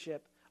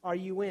relationship. Are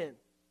you in?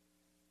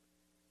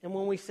 And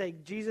when we say,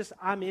 Jesus,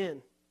 I'm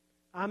in.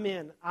 I'm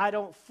in. I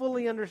don't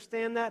fully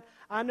understand that.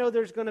 I know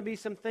there's going to be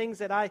some things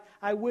that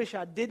I wish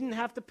I didn't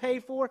have to pay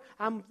for.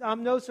 I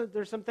know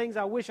there's some things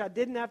I wish I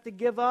didn't have to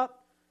give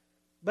up.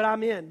 But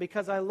I'm in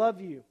because I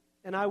love you.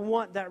 And I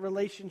want that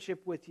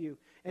relationship with you.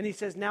 And he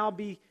says, now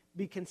be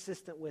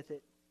consistent with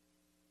it.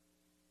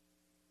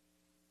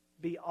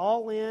 Be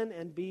all in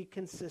and be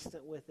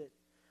consistent with it.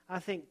 I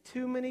think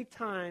too many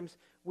times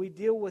we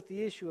deal with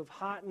the issue of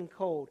hot and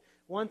cold.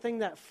 One thing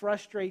that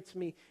frustrates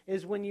me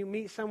is when you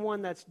meet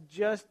someone that's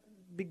just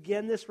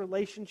begin this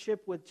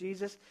relationship with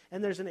Jesus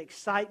and there's an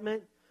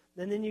excitement,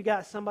 and then you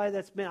got somebody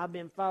I've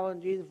been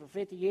following Jesus for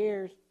 50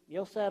 years.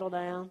 You'll settle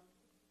down.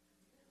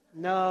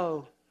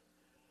 No.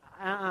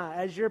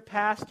 As your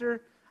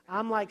pastor,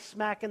 I'm like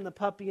smacking the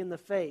puppy in the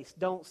face.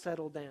 Don't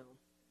settle down.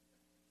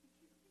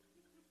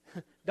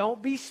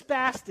 Don't be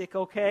spastic,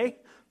 okay?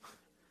 I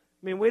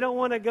mean, we don't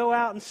want to go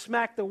out and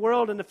smack the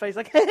world in the face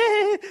like,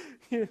 hey,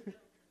 you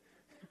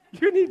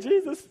need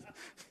Jesus.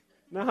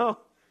 No. All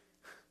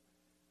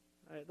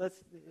right,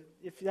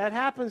 if that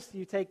happens to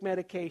you, take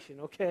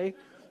medication, okay?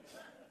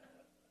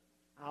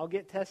 I'll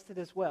get tested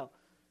as well.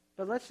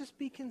 But let's just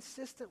be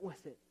consistent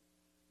with it.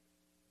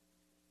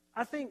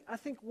 I think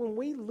when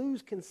we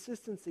lose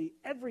consistency,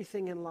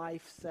 everything in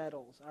life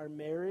settles. Our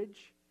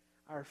marriage,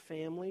 our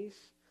families,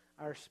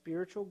 our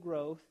spiritual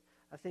growth.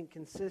 I think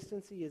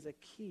consistency is a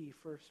key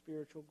for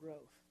spiritual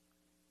growth.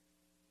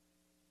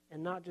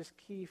 And not just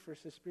key for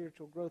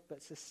spiritual growth,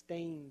 but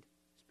sustained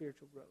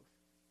spiritual growth.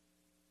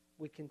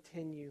 We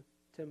continue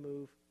to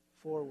move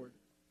forward.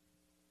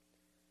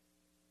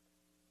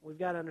 We've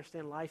got to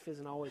understand life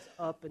isn't always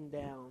up and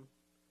down.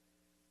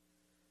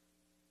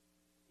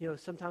 You know,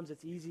 sometimes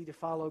it's easy to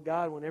follow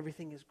God when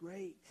everything is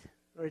great.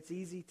 Or it's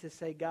easy to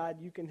say,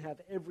 God, you can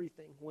have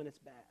everything when it's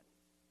bad.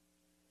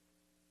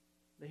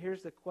 But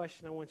here's the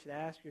question I want you to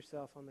ask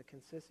yourself on the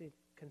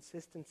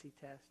consistency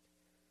test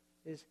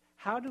is,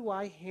 how do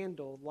I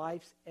handle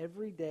life's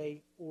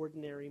everyday,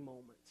 ordinary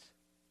moments?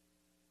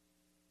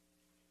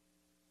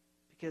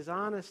 Because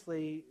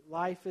honestly,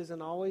 life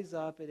isn't always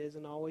up, it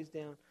isn't always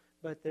down,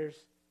 but there's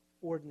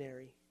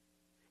ordinary.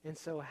 And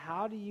so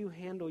how do you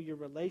handle your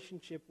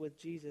relationship with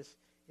Jesus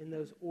in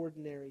those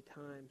ordinary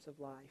times of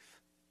life?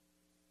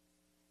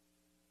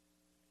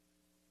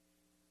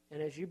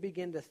 And as you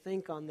begin to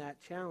think on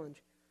that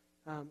challenge,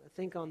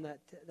 think on that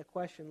the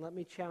question, let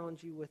me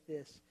challenge you with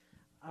this.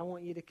 I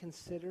want you to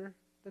consider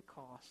the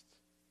costs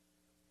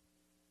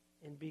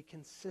and be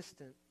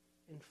consistent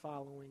in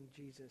following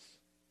Jesus.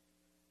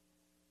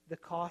 The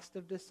cost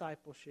of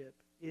discipleship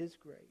is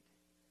great.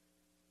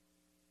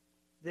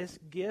 This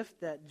gift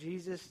that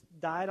Jesus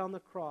died on the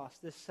cross,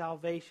 this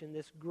salvation,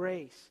 this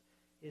grace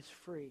is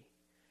free.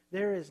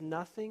 There is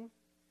nothing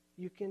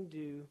you can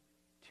do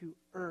to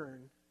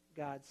earn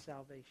God's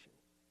salvation.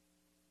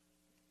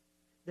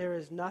 There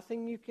is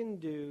nothing you can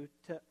do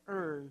to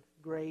earn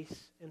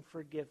grace and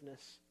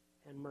forgiveness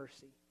and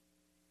mercy.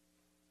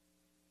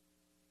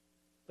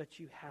 But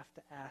you have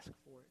to ask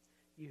for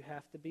it. You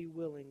have to be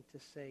willing to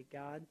say,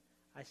 God,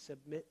 I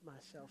submit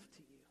myself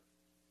to you.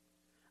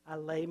 I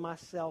lay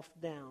myself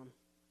down.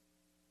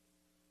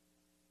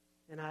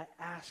 And I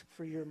ask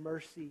for your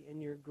mercy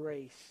and your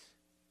grace.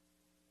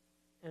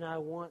 And I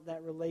want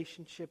that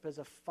relationship as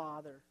a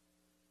father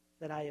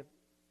that I have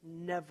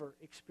never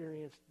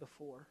experienced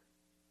before.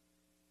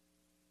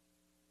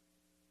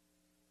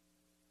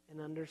 And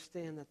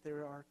understand that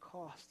there are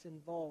costs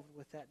involved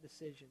with that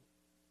decision.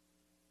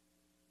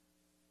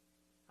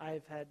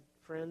 I've had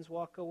friends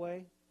walk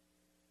away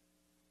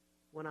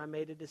when I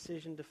made a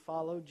decision to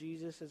follow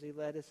Jesus as he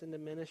led us into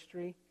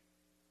ministry.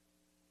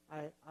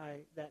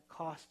 That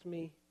cost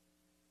me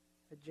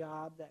a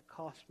job, that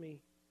cost me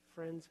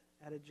friends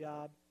at a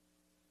job,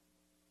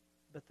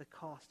 but the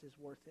cost is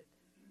worth it.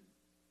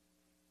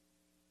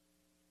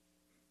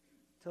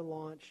 To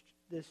launch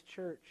this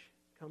church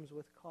comes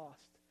with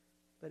cost.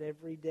 But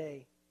every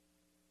day,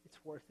 it's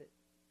worth it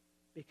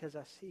because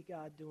I see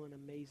God doing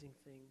amazing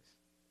things.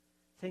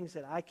 Things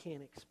that I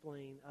can't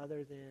explain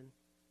other than,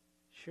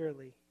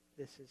 surely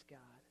this is God.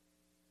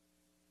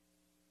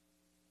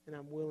 And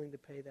I'm willing to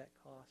pay that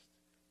cost.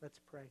 Let's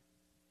pray.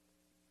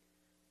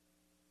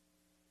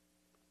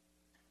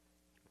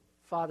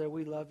 Father,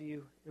 we love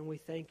you and we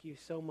thank you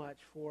so much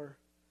for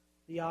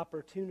the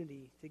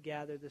opportunity to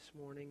gather this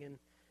morning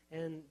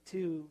and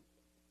to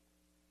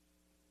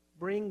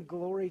bring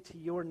glory to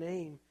your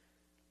name.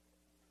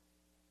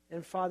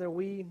 And Father,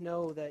 we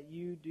know that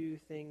you do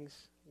things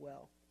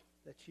well,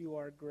 that you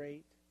are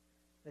great,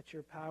 that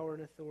your power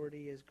and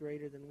authority is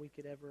greater than we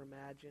could ever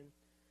imagine.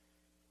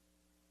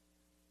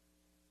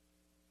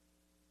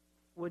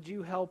 Would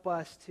you help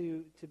us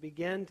to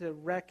begin to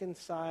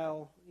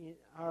reconcile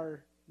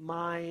our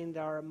mind,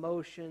 our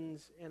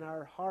emotions, and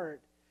our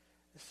heart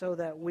so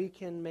that we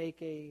can make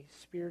a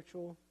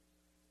spiritual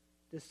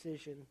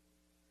decision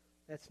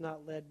that's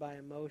not led by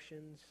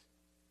emotions.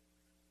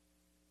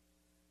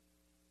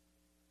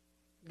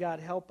 God,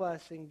 help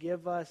us and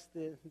give us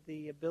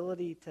the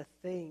ability to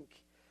think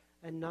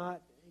and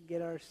not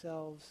get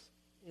ourselves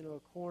into a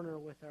corner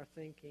with our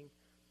thinking,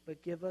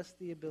 but give us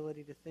the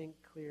ability to think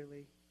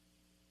clearly.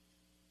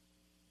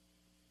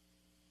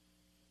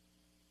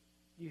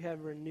 You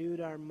have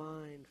renewed our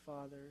mind,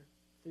 Father,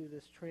 through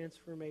this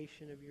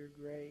transformation of your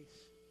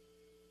grace.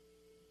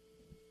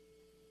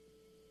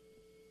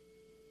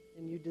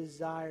 And you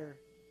desire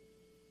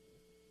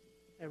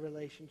a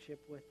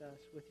relationship with us,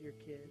 with your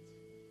kids.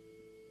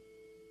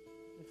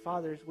 And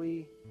Father, as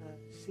we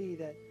see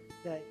that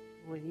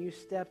when you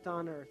stepped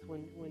on earth,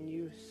 when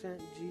you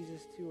sent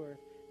Jesus to earth,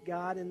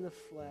 God in the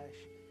flesh,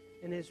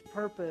 and his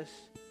purpose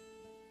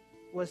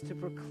was to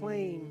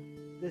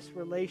proclaim this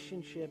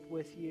relationship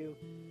with you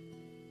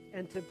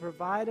and to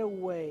provide a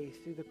way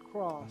through the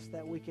cross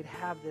that we could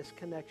have this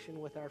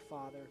connection with our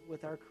Father,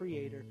 with our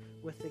Creator,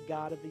 with the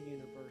God of the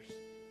universe,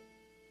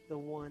 the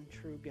one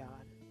true God.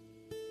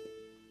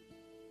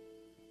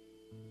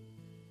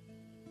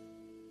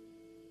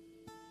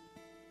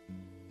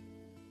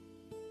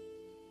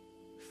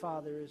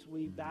 Father, as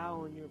we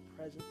bow in your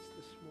presence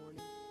this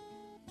morning,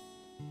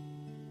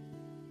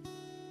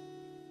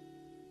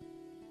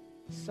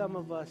 some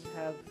of us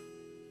have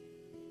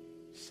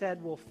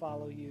said we'll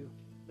follow you,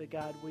 but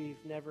God, we've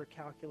never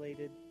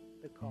calculated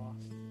the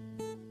cost.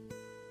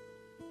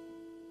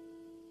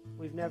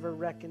 We've never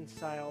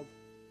reconciled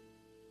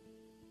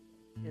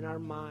in our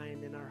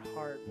mind, in our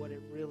heart, what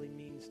it really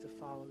means to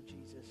follow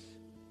Jesus.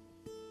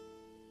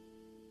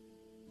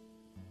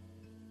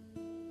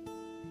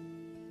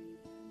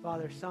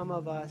 Father, some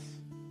of us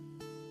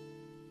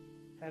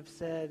have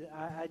said,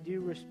 I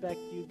do respect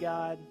you,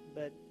 God,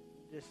 but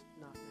just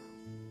not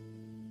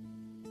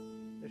now.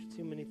 There's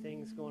too many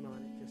things going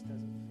on. It just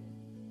doesn't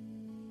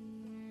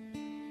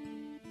fit.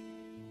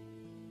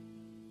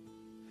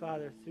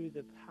 Father, through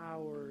the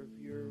power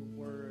of your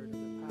word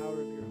and the power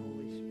of your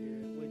Holy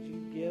Spirit, would you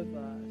give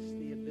us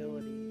the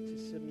ability to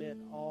submit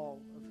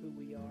all of who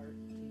we are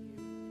to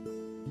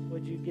you?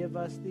 Would you give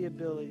us the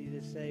ability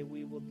to say,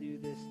 we will do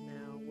this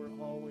now. We're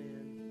all in.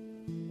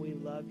 We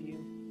love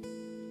you.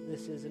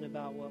 This isn't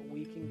about what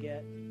we can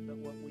get, but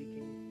what we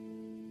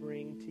can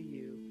bring to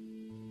you.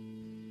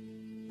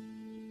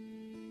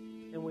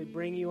 And we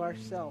bring you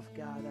ourselves,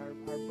 God, our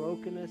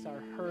brokenness,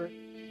 our hurt,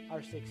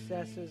 our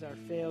successes, our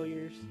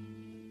failures,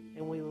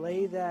 and we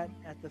lay that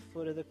at the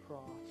foot of the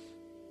cross.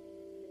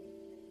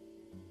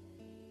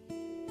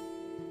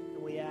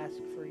 And we ask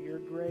for your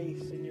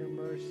grace and your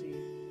mercy.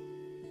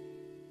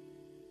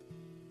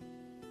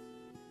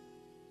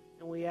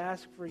 And we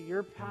ask for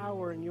your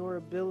power and your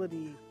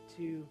ability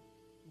to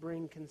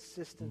bring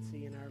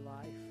consistency in our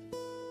life.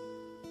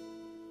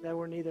 That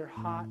we're neither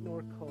hot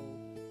nor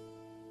cold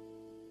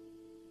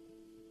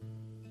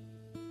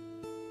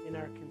in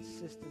our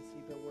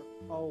consistency, but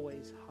we're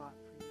always hot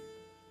for you.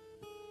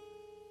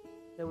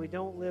 That we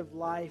don't live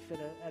life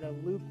at a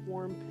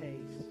lukewarm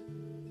pace.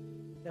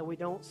 That we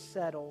don't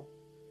settle.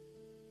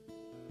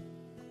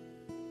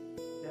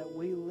 That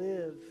we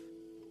live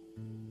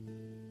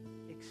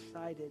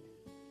excited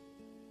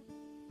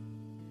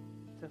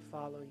to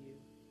follow you,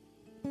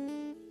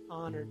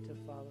 honored to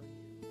follow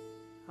you,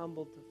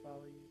 humbled to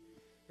follow you.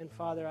 And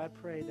Father, I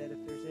pray that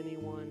if there's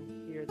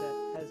anyone here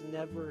that has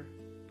never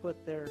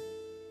put their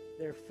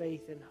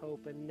faith and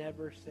hope and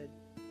never said,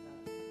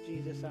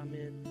 Jesus, I'm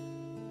in,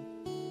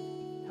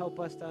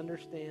 help us to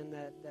understand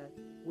that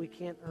we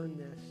can't earn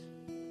this,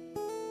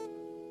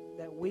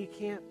 that we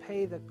can't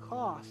pay the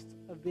cost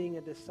of being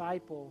a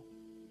disciple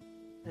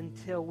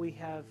until we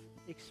have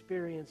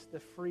experienced the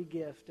free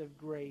gift of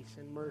grace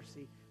and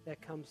mercy that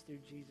comes through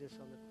Jesus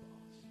on the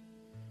cross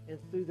and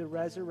through the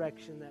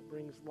resurrection that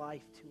brings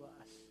life to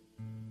us.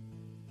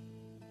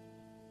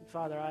 And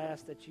Father, I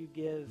ask that you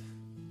give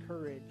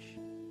courage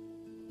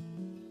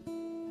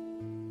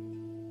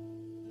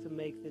to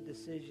make the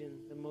decision,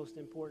 the most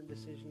important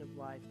decision of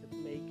life, to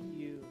make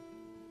you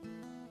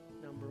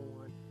number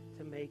one,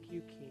 to make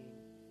you king,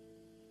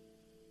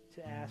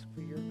 to ask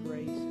for your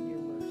grace and your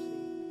mercy.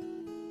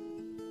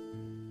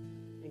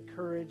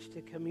 Courage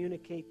to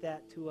communicate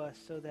that to us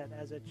so that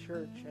as a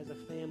church, as a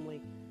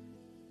family,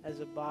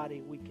 as a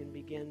body, we can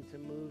begin to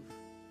move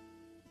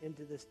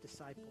into this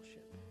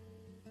discipleship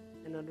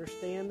and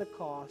understand the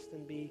cost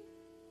and be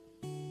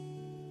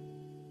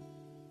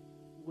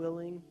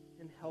willing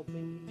and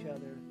helping each other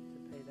to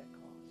pay that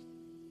cost.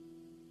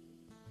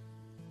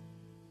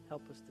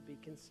 Help us to be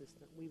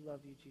consistent. We love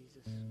you,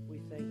 Jesus.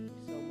 We thank you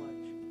so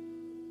much.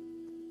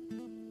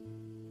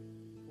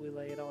 We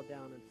lay it all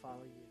down and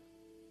follow you.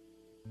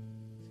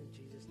 In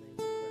Jesus'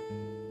 name.